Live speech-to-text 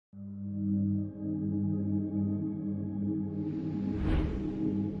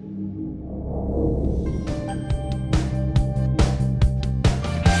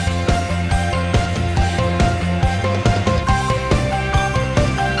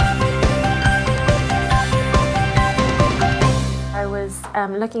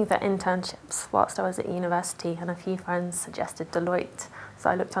looking for internships whilst I was at university, and a few friends suggested Deloitte, so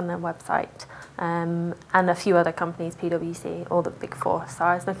I looked on their website, and a few other companies, PwC, all the big four. So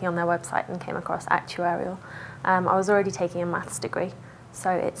I was looking on their website and came across Actuarial. I was already taking a maths degree,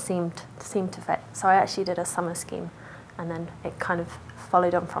 so it seemed to fit. So I actually did a summer scheme, and then it kind of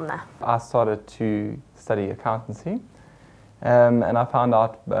followed on from there. I started to study accountancy, and I found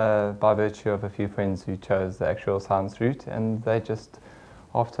out by virtue of a few friends who chose the actuarial science route, and they just,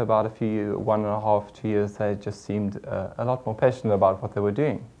 after about 1.5 to 2 years, they just seemed a lot more passionate about what they were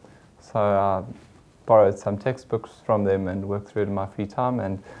doing. So I borrowed some textbooks from them and worked through it in my free time,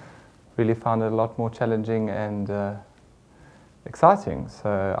 and really found it a lot more challenging and exciting. So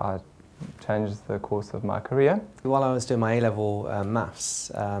I changed the course of my career. While I was doing my A-level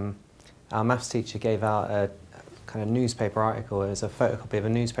maths, our maths teacher gave out a kind of newspaper article. It was a photocopy of a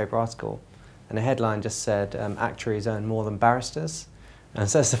newspaper article, and the headline just said, "Actuaries earn more than barristers." And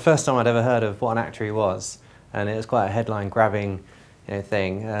so it's the first time I'd ever heard of what an actuary was, and it was quite a headline-grabbing,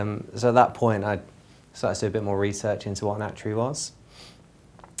 thing. So at that point, I started to do a bit more research into what an actuary was.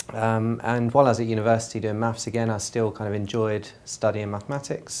 And while I was at university doing maths again, I still kind of enjoyed studying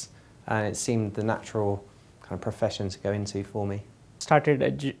mathematics, and it seemed the natural kind of profession to go into for me. Started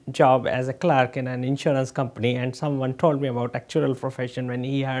a job as a clerk in an insurance company, and someone told me about actuarial profession. When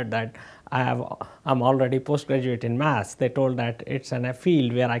he heard that I'm already postgraduate in maths, they told that it's a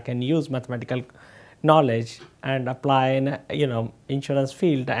field where I can use mathematical knowledge and apply in insurance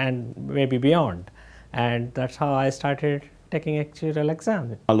field and maybe beyond, and that's how I started taking actuarial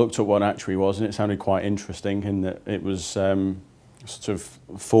exams. I looked at what an actuary was, and it sounded quite interesting in that it was sort of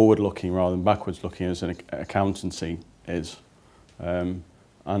forward-looking rather than backwards-looking, as an accountancy is. And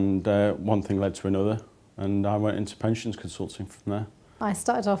one thing led to another, and I went into pensions consulting from there. I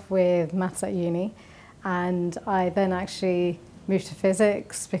started off with maths at uni, and I then actually moved to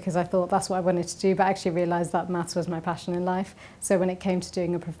physics because I thought that's what I wanted to do, but I actually realised that maths was my passion in life. So when it came to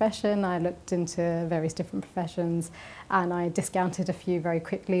doing a profession, I looked into various different professions, and I discounted a few very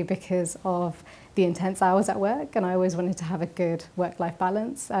quickly because of the intense hours at work, and I always wanted to have a good work-life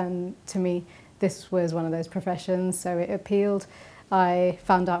balance, and to me this was one of those professions, so it appealed. I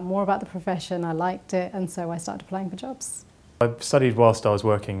found out more about the profession, I liked it, and so I started applying for jobs. I studied whilst I was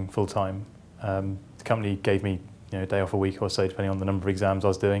working full-time. The company gave me a day off a week or so, depending on the number of exams I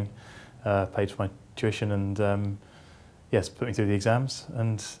was doing, paid for my tuition, and yes, put me through the exams,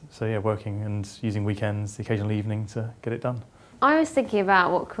 and so yeah, working and using weekends, the occasional evening to get it done. I was thinking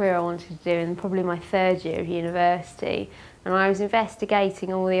about what career I wanted to do in probably my third year of university, and I was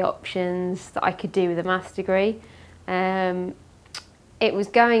investigating all the options that I could do with a maths degree. It was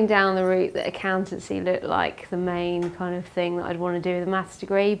going down the route that accountancy looked like the main kind of thing that I'd want to do with a maths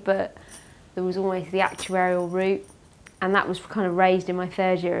degree, but there was almost the actuarial route, and that was kind of raised in my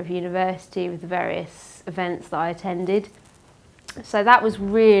third year of university with the various events that I attended. So that was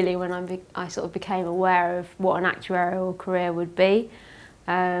really when I sort of became aware of what an actuarial career would be.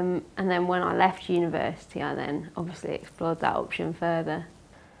 And then when I left university, I then obviously explored that option further.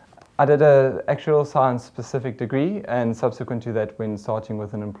 I did an actuarial science specific degree, and subsequent to that, when starting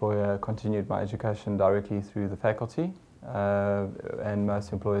with an employer, continued my education directly through the faculty, and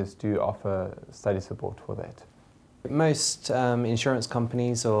most employers do offer study support for that. Most insurance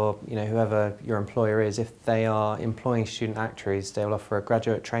companies, or whoever your employer is, if they are employing student actuaries, they will offer a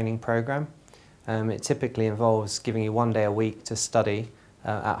graduate training program. It typically involves giving you 1 day a week to study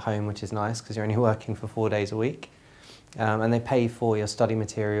at home, which is nice because you're only working for 4 days a week. And they pay for your study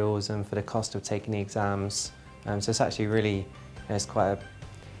materials and for the cost of taking the exams. So it's actually really, it's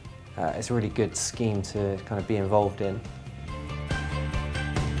a really good scheme to kind of be involved in.